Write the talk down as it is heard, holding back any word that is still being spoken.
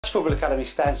Football Academy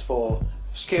stands for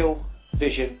skill,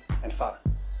 vision and fun.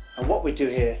 And what we do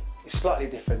here is slightly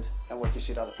different than what you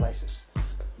see at other places.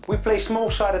 We play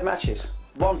small-sided matches,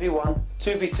 1v1,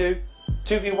 2v2,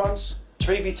 2v1s,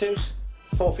 3v2s,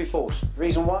 4v4s.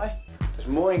 Reason why? There's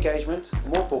more engagement,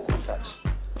 more ball contacts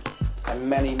and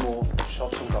many more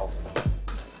shots on goal.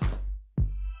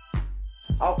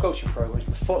 Our coaching program is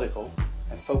methodical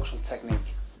and focused on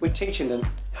technique. We're teaching them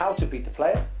how to beat the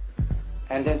player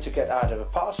and then to get either a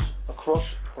pass, a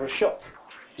cross or a shot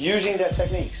using their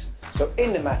techniques. So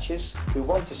in the matches we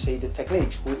want to see the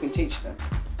techniques we've been teaching them,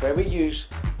 where we use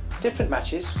different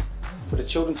matches for the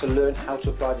children to learn how to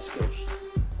apply the skills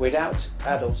without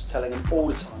adults telling them all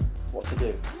the time what to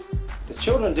do. The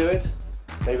children do it,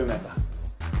 they remember.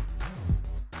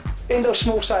 In those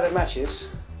small-sided matches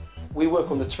we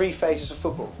work on the 3 phases of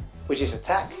football, which is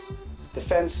attack,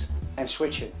 defence and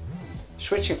switching.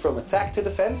 Switching from attack to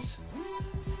defence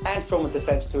and from a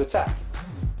defence to attack.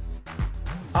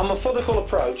 Our methodical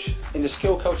approach in the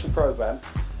skill coaching program,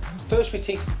 first we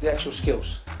teach the actual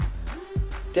skills.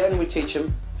 Then we teach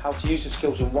them how to use the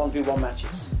skills in 1v1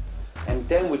 matches. And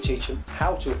then we teach them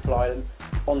how to apply them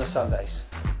on the Sundays.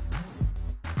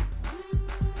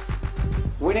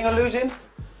 Winning or losing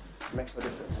makes no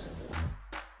difference.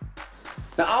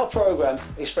 Now our program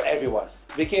is for everyone,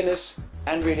 beginners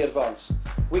and really advanced.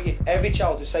 We give every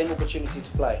child the same opportunity to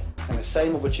play and the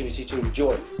same opportunity to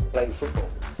enjoy playing football.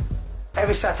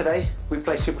 Every Saturday we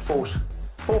play Super 4s,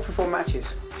 4v4 matches.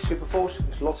 Super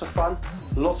 4s is lots of fun,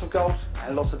 lots of goals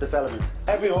and lots of development.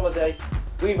 Every holiday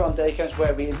we run day camps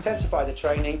where we intensify the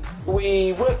training.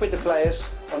 We work with the players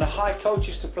on a high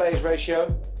coaches to players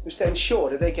ratio to ensure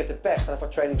that they get the best out of our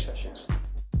training sessions.